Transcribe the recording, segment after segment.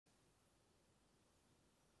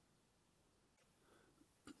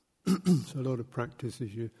So a lot of practice,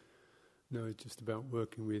 as you know, is just about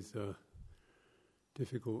working with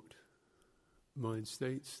difficult mind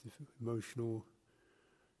states, emotional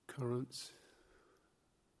currents,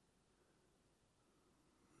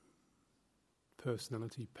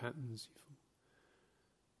 personality patterns.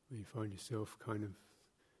 Where you find yourself kind of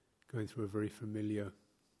going through a very familiar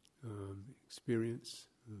experience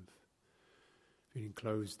of feeling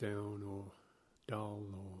closed down or dull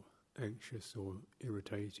or anxious or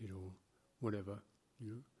irritated or whatever,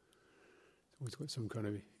 It's always got some kind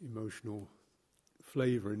of emotional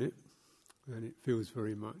flavour in it, and it feels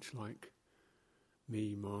very much like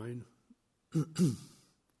me, mine,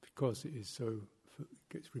 because it is so, it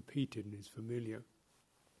gets repeated and is familiar.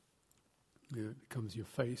 It becomes your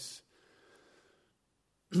face.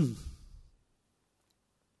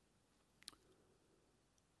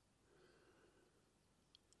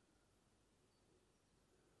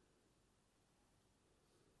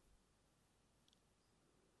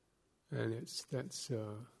 And that's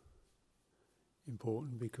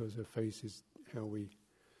important because a face is how we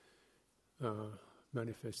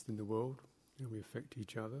manifest in the world, how we affect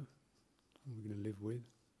each other, who we're going to live with.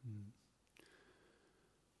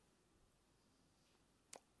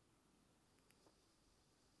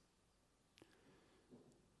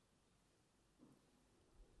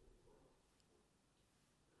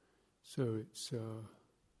 So it's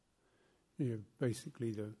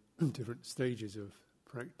basically the different stages of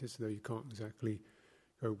practice, though you can't exactly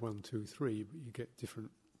go 1, 2, 3, but you get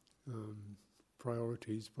different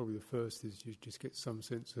priorities. Probably the first is you just get some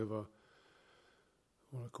sense of what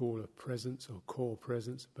I call a presence or core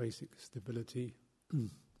presence, basic stability,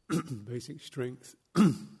 basic strength,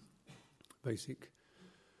 basic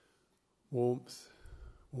warmth,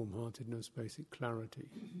 warm-heartedness, basic clarity.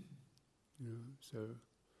 So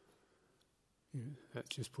that's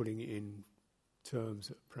just putting it in terms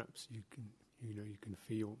that perhaps you can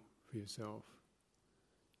feel for yourself.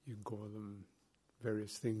 You can call them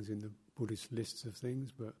various things in the Buddhist lists of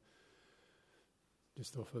things, but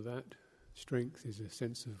just offer that. Strength is a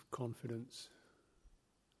sense of confidence,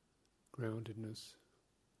 groundedness,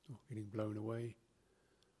 not getting blown away,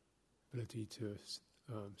 ability to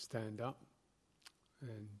stand up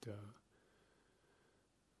and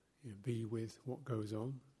be with what goes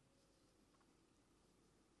on.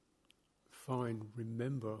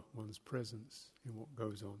 Remember one's presence in what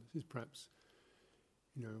goes on. This is perhaps,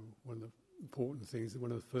 one of the important things.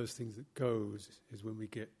 One of the first things that goes is when we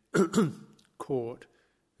get caught,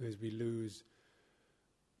 as we lose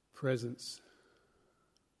presence,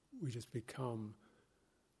 we just become,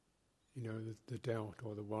 the doubt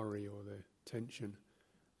or the worry or the tension,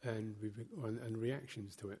 and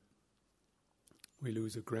reactions to it. We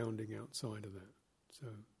lose a grounding outside of that. So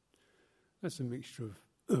that's a mixture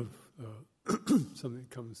of something that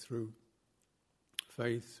comes through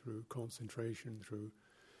faith, through concentration, through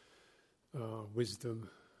wisdom,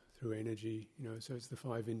 through energy. So it's the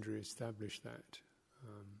 5 indriyas establish that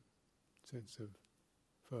sense of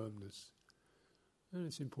firmness, and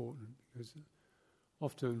it's important because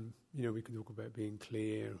often, we can talk about being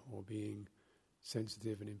clear or being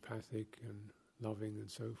sensitive and empathic and loving and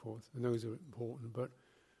so forth, and those are important. But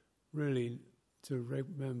really, to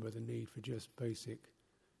remember the need for just basic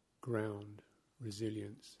ground,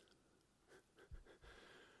 resilience.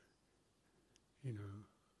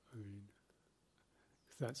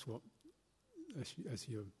 That's what, that's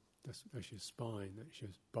your spine, that's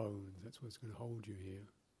your bones, that's what's going to hold you here.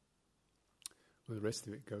 Well, the rest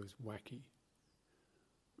of it goes wacky.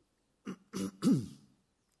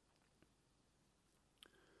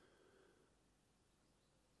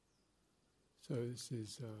 So this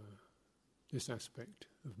is this aspect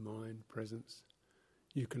of mind, presence.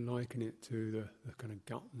 You can liken it to the kind of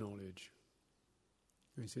gut knowledge.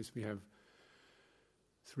 It says we have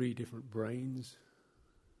 3 different brains.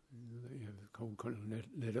 You have a whole kind of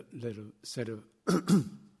little set of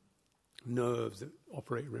nerves that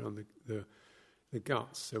operate around the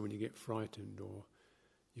guts. So when you get frightened, or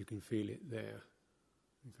you can feel it there,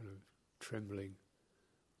 kind of trembling,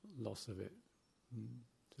 loss of it.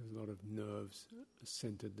 There's a lot of nerves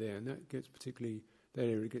centered there, and that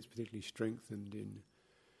area gets particularly strengthened in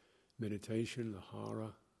meditation, the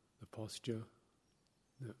hara, the posture,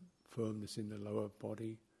 the firmness in the lower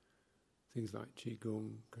body. Things like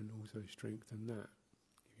qigong can also strengthen that.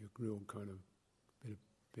 Give you a real kind of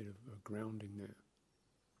bit of a grounding there.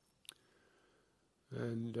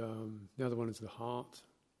 And the other one is the heart,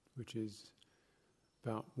 which is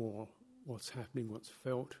about more what's happening, what's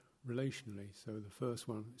felt relationally. So the first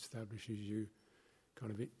one establishes you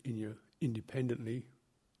kind of in your independently.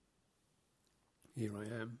 Here I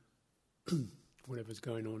am. whatever's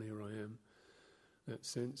going on, here I am. That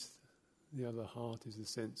sense. The other heart is the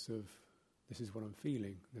sense of, this is what I'm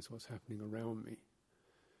feeling, that's what's happening around me.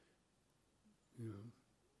 You know,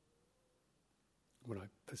 what I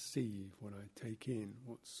perceive, what I take in,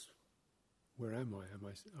 where am I? Am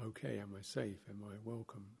I okay? Am I safe? Am I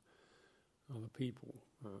welcome? Other people,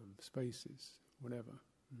 spaces, whatever.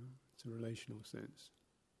 You know, it's a relational sense.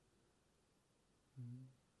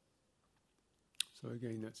 So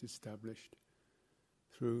again, that's established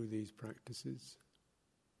through these practices.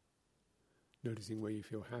 Noticing where you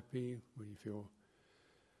feel happy, where you feel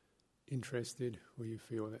interested, where you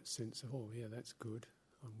feel that sense of, oh yeah, that's good,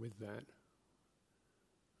 I'm with that.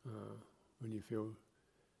 When you feel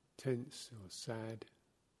tense or sad,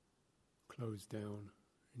 closed down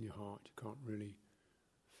in your heart, you can't really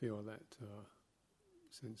feel that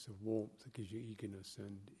sense of warmth that gives you eagerness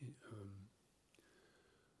and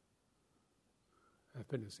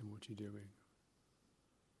happiness in what you're doing.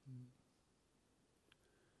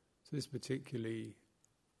 So this particularly,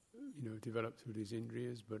 developed through these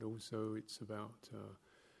indriyas, but also it's about,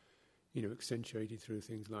 accentuated through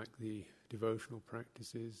things like the devotional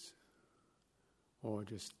practices, or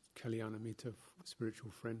just kalyanamitta,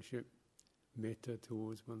 spiritual friendship, metta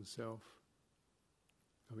towards oneself,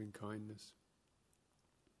 having kindness.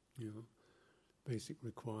 Basic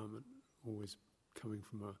requirement, always coming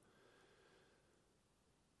from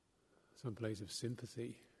some place of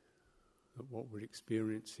sympathy, that what we're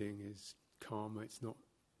experiencing is karma. It's not,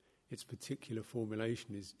 its particular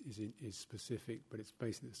formulation is specific, but it's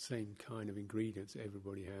basically the same kind of ingredients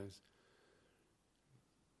everybody has.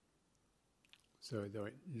 So though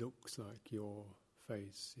it looks like your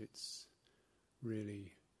face, it's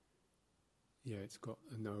really, it's got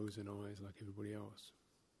a nose and eyes like everybody else.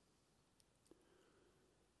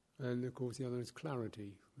 And of course the other is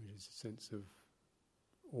clarity, which is a sense of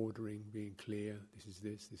ordering, being clear, this is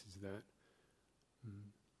that,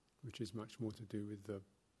 which is much more to do with the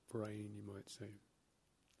brain, you might say.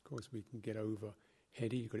 Of course we can get over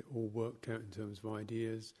heady, you've got it all worked out in terms of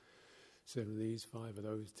ideas, 7 of these, 5 of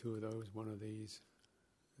those, 2 of those, 1 of these,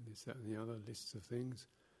 and this, that and the other, lists of things,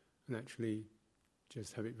 and actually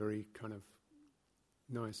just have it very kind of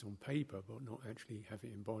nice on paper, but not actually have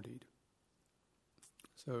it embodied.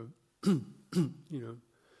 So, this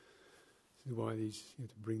is why you have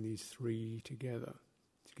to bring these 3 together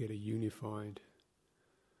to get a unified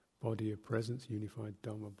body of presence, unified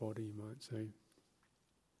Dhamma body, you might say.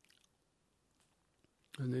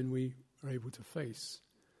 And then we are able to face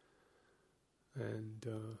and,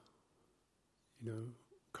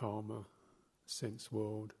 karma, sense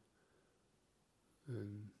world,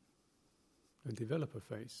 and develop a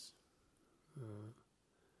face.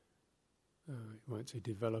 You might say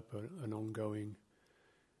develop an ongoing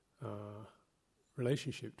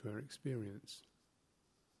relationship to our experience.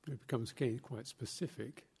 It becomes again quite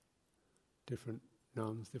specific. Different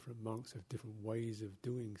nuns, different monks have different ways of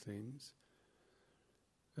doing things,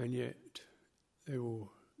 and yet they're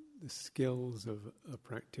all the skills of a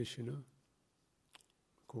practitioner,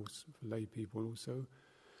 of course for lay people also,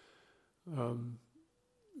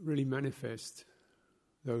 really manifest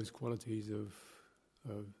those qualities of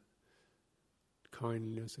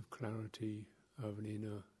kindness, of clarity, of an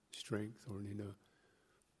inner strength or an inner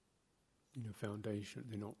foundation.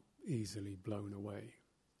 They're not easily blown away.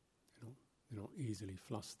 They're not easily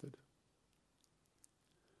flustered.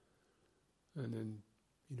 And then,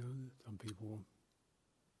 some people,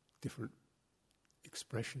 different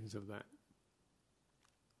expressions of that.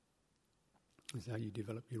 Is how you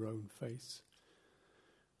develop your own face,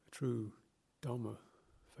 a true Dhamma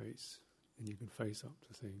face, and you can face up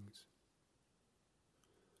to things.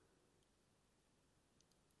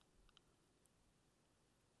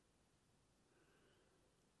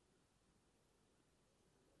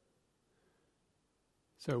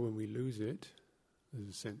 So when we lose it, there's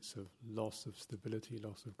a sense of loss of stability,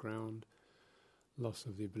 loss of ground, loss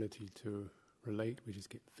of the ability to relate. We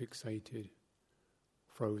just get fixated,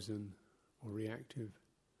 frozen or reactive.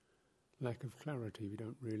 Lack of clarity, we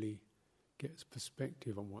don't really get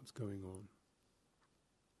perspective on what's going on.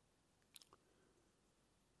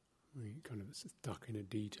 We kind of stuck in a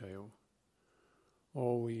detail.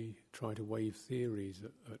 Or we try to wave theories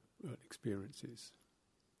at experiences.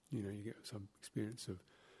 You get some experience of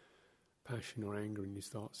passion or anger and you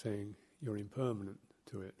start saying you're impermanent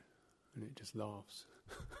to it, and it just laughs.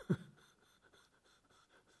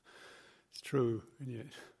 It's true, and yet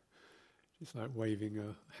it's like waving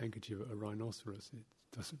a handkerchief at a rhinoceros. It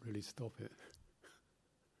doesn't really stop it.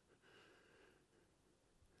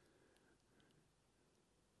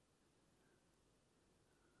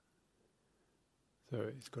 So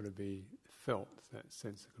it's got to be felt, that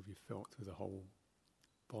sense has got to be felt through the whole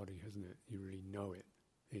body, hasn't it? You really know it.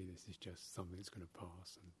 Hey, this is just something that's going to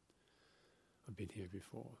pass, and I've been here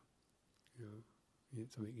before. You know,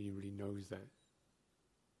 it's something you really knows that.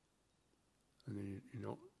 And then you're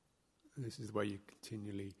not, this is the way you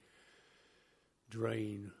continually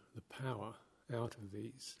drain the power out of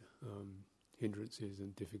these hindrances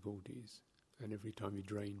and difficulties. And every time you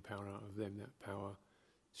drain power out of them, that power,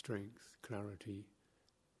 strength, clarity,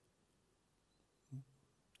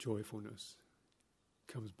 joyfulness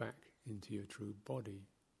comes back into your true body,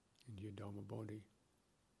 into your Dharma body.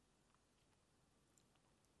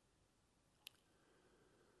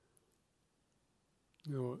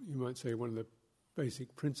 Now, you might say one of the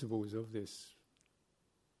basic principles of this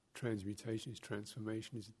transmutation, this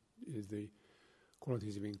transformation, is the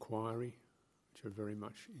qualities of inquiry, which are very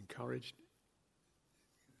much encouraged.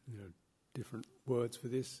 Different words for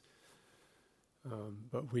this.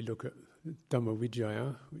 But we look at Dhamma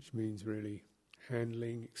Vijaya, which means really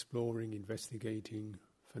handling, exploring, investigating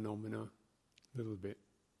phenomena. A little bit,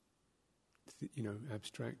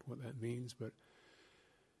 abstract what that means, but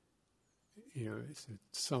it's a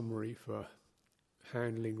summary for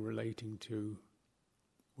handling, relating to,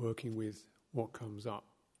 working with what comes up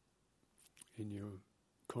in your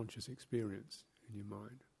conscious experience, in your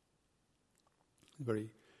mind. You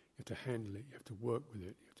have to handle it, you have to work with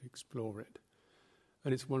it, you have to explore it.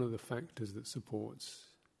 And it's one of the factors that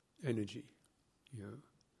supports energy,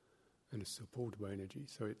 and it's supported by energy.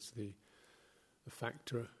 So it's the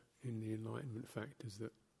factor in the enlightenment factors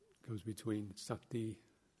that goes between sati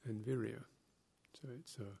and virya. So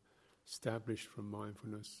it's established from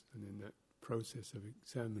mindfulness, and then that process of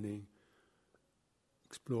examining,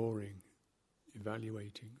 exploring,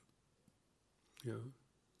 evaluating,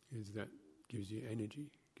 is that gives you energy,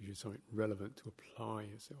 gives you something relevant to apply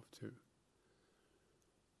yourself to.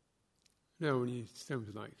 Now, when you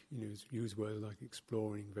use words like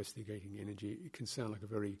exploring, investigating energy, it can sound like a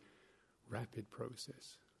very rapid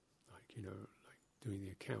process, like doing the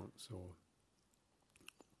accounts or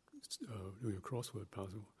doing a crossword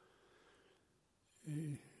puzzle.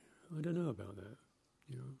 I don't know about that.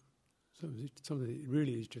 Something it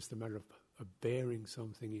really is just a matter of bearing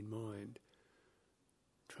something in mind,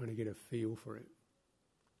 trying to get a feel for it,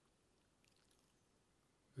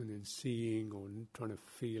 and then seeing or trying to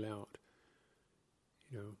feel out,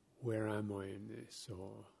 where am I in this,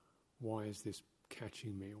 or why is this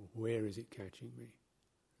catching me, or where is it catching me?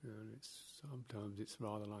 And sometimes it's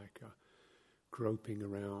rather like groping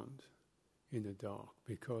around in the dark,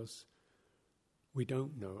 because we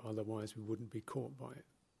don't know, otherwise we wouldn't be caught by it.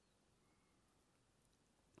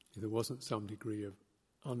 If there wasn't some degree of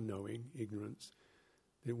unknowing, ignorance,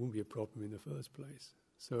 then it wouldn't be a problem in the first place.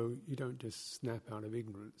 So you don't just snap out of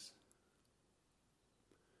ignorance.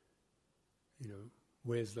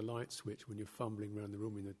 Where's the light switch when you're fumbling around the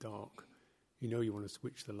room in the dark? You want to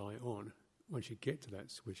switch the light on. Once you get to that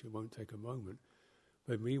switch, it won't take a moment.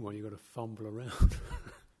 But meanwhile, you've got to fumble around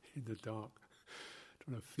in the dark,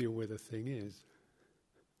 trying to feel where the thing is.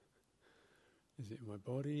 Is it my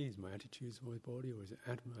body? Is my attitudes my body? Or is it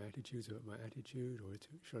my attitudes about my attitude? Or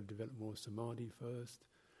should I develop more samadhi first?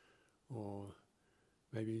 Or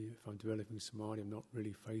maybe if I'm developing samadhi, I'm not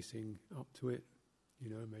really facing up to it.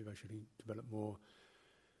 Maybe I should develop more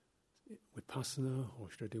vipassana, or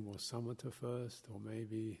should I do more samatha first? Or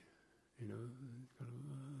maybe,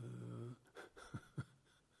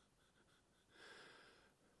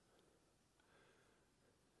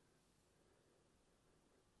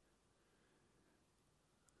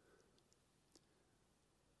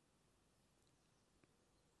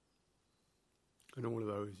 And all of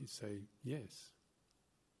those, you'd say yes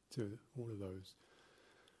to all of those.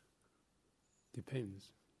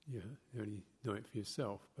 Depends. You only know it for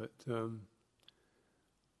yourself. But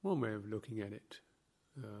one way of looking at it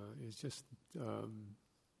is just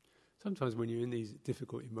sometimes when you're in these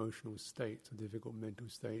difficult emotional states or difficult mental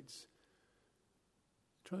states,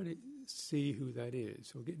 try to see who that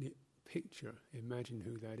is, or get a picture, imagine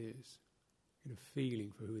who that is, get a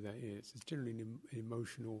feeling for who that is. It's generally an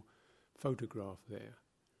emotional photograph there.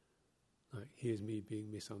 Like, here's me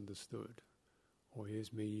being misunderstood, or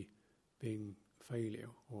here's me being failure,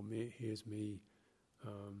 or here's me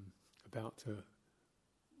about to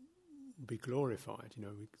be glorified.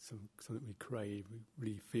 Something we crave, we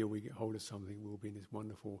really feel we get hold of something, we'll be in this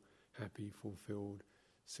wonderful, happy, fulfilled,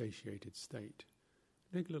 satiated state.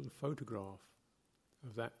 Take a little photograph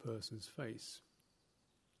of that person's face.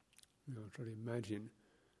 Try to imagine.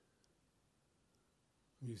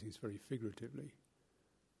 I'm using this very figuratively.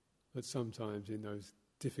 But sometimes in those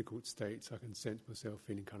difficult states I can sense myself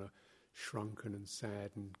feeling kind of shrunken and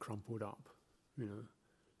sad and crumpled up, you know.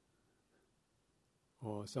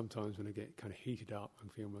 Or sometimes when I get kind of heated up, I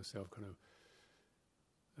feel myself kind of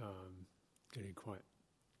getting quite,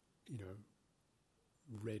 you know,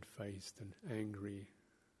 red-faced and angry,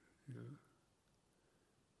 you know,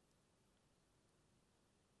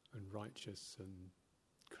 and righteous and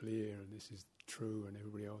clear, and this is true, and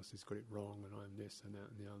everybody else has got it wrong, and I'm this and that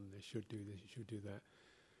and the other, and they should do this, you should do that.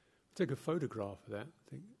 Take a photograph of that,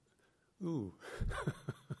 think, ooh,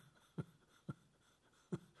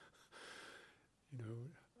 you know,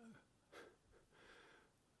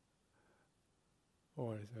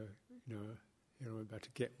 or you know, I'm about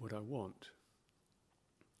to get what I want.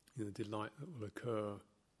 You know, the delight that will occur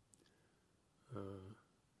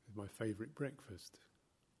with my favourite breakfast,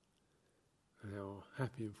 and how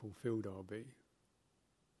happy and fulfilled I'll be.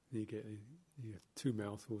 You get 2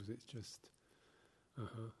 mouthfuls, it's just, you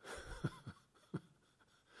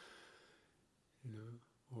know,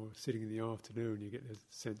 or sitting in the afternoon, you get this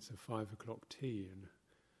sense of 5 o'clock tea, and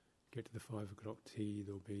get to the 5 o'clock tea,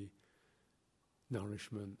 there'll be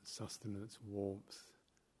nourishment, sustenance, warmth,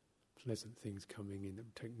 pleasant things coming in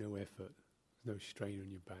that take no effort, no strain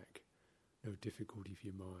on your back, no difficulty for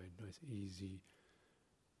your mind, nice easy,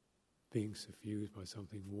 being suffused by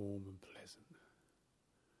something warm and pleasant,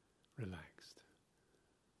 relaxed.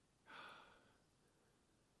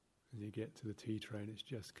 And you get to the tea tray and it's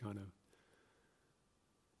just kind of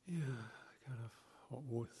hot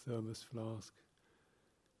water thermos flask,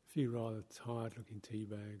 a few rather tired looking tea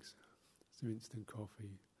bags, some instant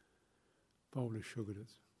coffee, bowl of sugar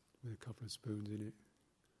that's with a couple of spoons in it.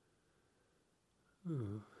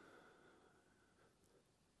 Oh.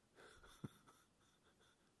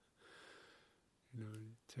 You know,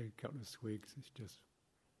 take a couple of swigs, it's just,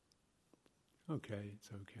 okay,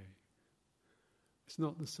 it's okay. It's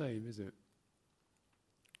not the same, is it?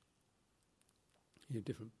 You know,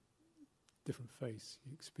 different face,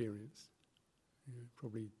 you experience. You know,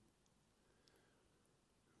 probably.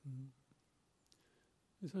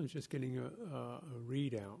 So it's just getting a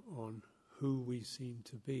readout on who we seem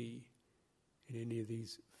to be in any of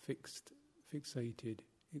these fixated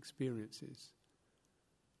experiences.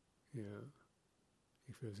 Yeah.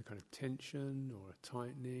 If there's a kind of tension or a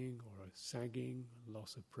tightening or a sagging, a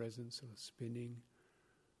loss of presence or a spinning,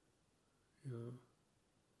 you know,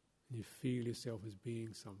 and you feel yourself as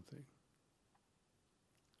being something.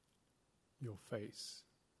 Your face.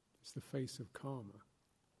 It's the face of karma.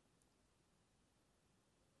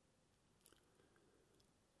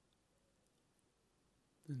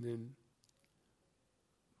 And then,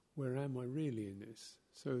 where am I really in this?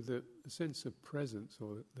 So the sense of presence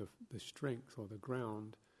or the strength or the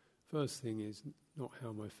ground, first thing is not how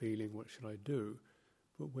am I feeling, what should I do,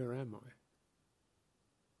 but where am I?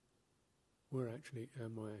 Where actually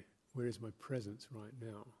am I? Where is my presence right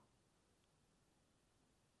now?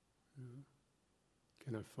 You know,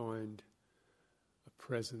 can I find a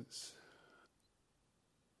presence,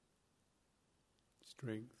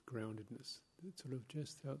 strength, groundedness that sort of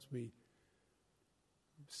just helps me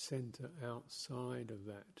center outside of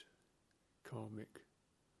that karmic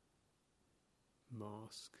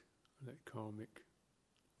mask, that karmic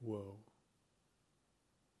whirl.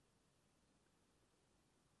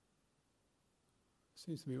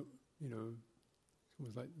 Seems to me, you know, it's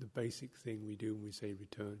almost like the basic thing we do when we say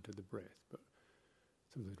return to the breath, but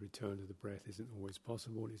sometimes return to the breath isn't always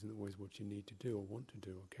possible, it isn't always what you need to do or want to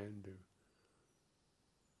do or can do.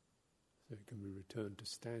 So it can be return to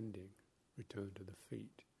standing, return to the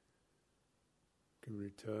feet. You can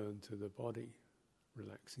return to the body,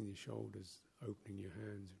 relaxing your shoulders, opening your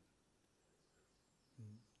hands.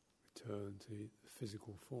 Return to the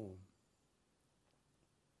physical form.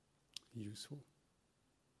 Useful.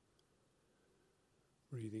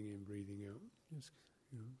 Breathing in, breathing out. Just,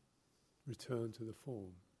 you know, return to the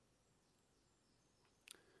form.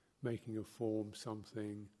 Making a form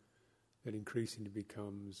something that increasingly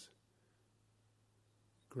becomes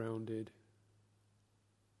grounded,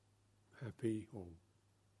 happy, or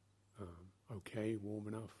okay, warm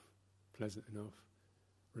enough, pleasant enough,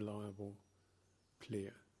 reliable,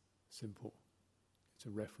 clear, simple. It's a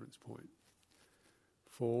reference point.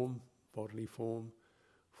 Form, bodily form,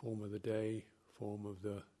 form of the day, form of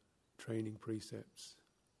the training precepts,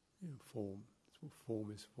 form. That's what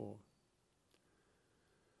form is for.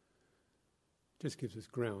 Just gives us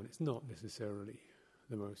ground. It's not necessarily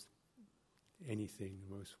the most anything,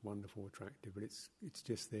 the most wonderful, attractive, but it's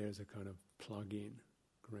just there as a kind of plug-in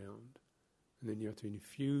ground. And then you have to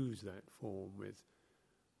infuse that form with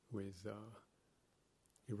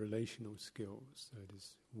your relational skills. So it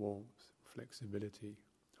is warmth, flexibility,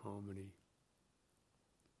 harmony.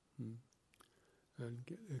 And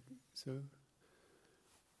so,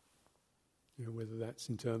 whether that's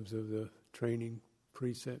in terms of the training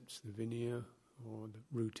precepts, the vinaya, or the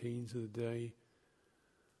routines of the day,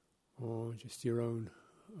 or just your own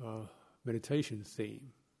meditation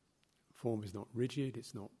theme. Form is not rigid,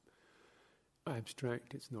 it's not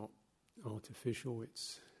abstract, it's not artificial,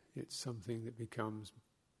 it's something that becomes,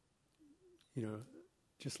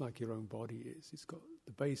 just like your own body is. It's got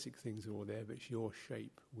the basic things are all there, but it's your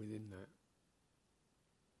shape within that.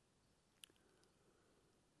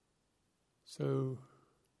 So,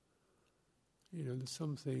 there's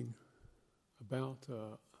something about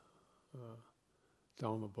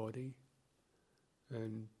Dharma body,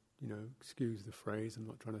 and, excuse the phrase, I'm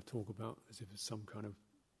not trying to talk about as if it's some kind of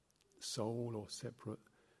soul or separate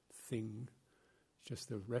thing,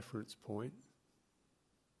 just a reference point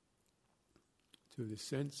to the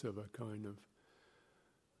sense of a kind of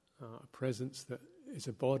presence that is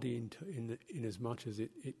a body in as much as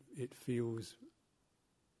it feels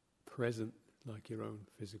present like your own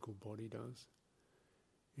physical body does.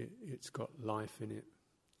 It's got life in it,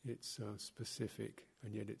 it's specific,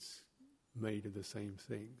 and yet it's made of the same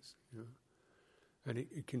things, and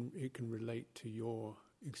it can relate to your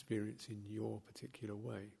experience in your particular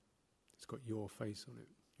way. It's got your face on it,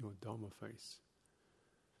 your Dharma face,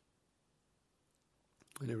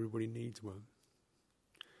 and everybody needs one.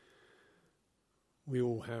 We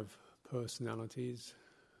all have personalities,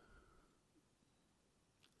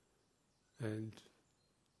 and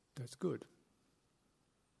that's good.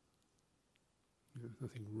 There's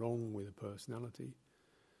nothing wrong with a personality.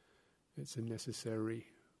 It's a necessary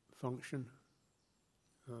function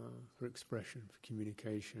for expression, for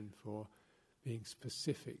communication, for being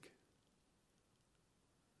specific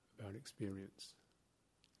about experience.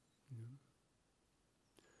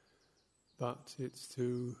 But it's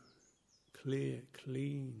to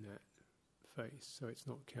clean that face, so it's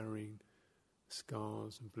not carrying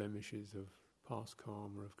scars and blemishes of past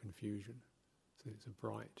karma, of confusion. So it's a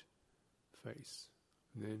bright face.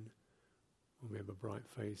 And then, when we have a bright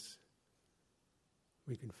face,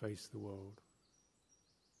 we can face the world.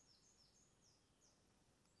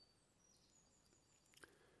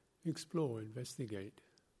 Explore, investigate,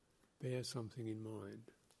 bear something in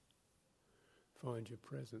mind. Find your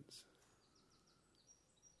presence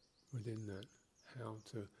within that, how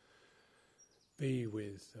to be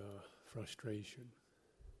with frustration.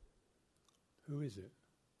 Who is it?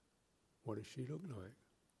 What does she look like?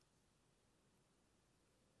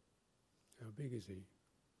 How big is he?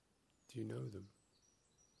 Do you know them?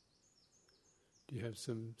 Do you have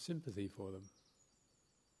some sympathy for them?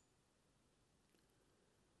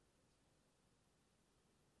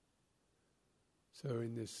 So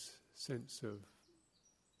in this sense of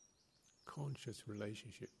conscious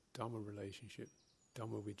relationship, Dhamma relationship,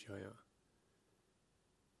 Dhamma Vijaya,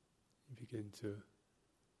 you begin to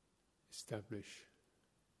establish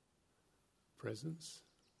presence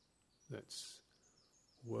that's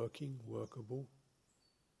workable,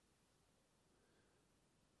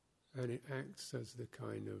 and it acts as the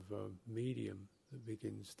kind of medium that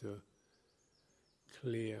begins to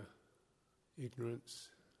clear ignorance,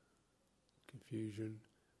 confusion,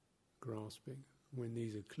 grasping. When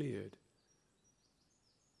these are cleared,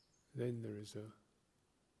 then there is a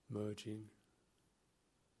merging,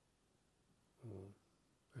 or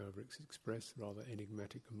however it's expressed, rather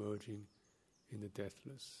enigmatic emerging in the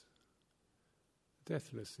deathless.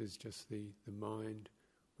 Deathless is just the mind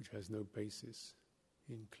which has no basis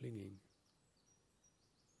in clinging.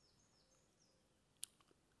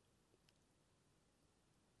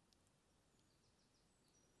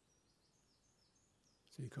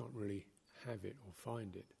 So you can't really have it or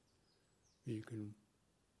find it, but you can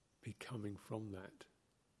be coming from that,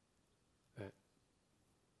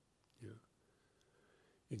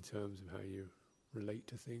 in terms of how you relate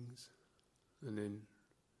to things, and then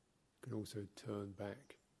you can also turn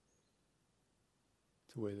back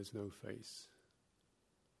to where there's no face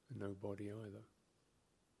and no body either.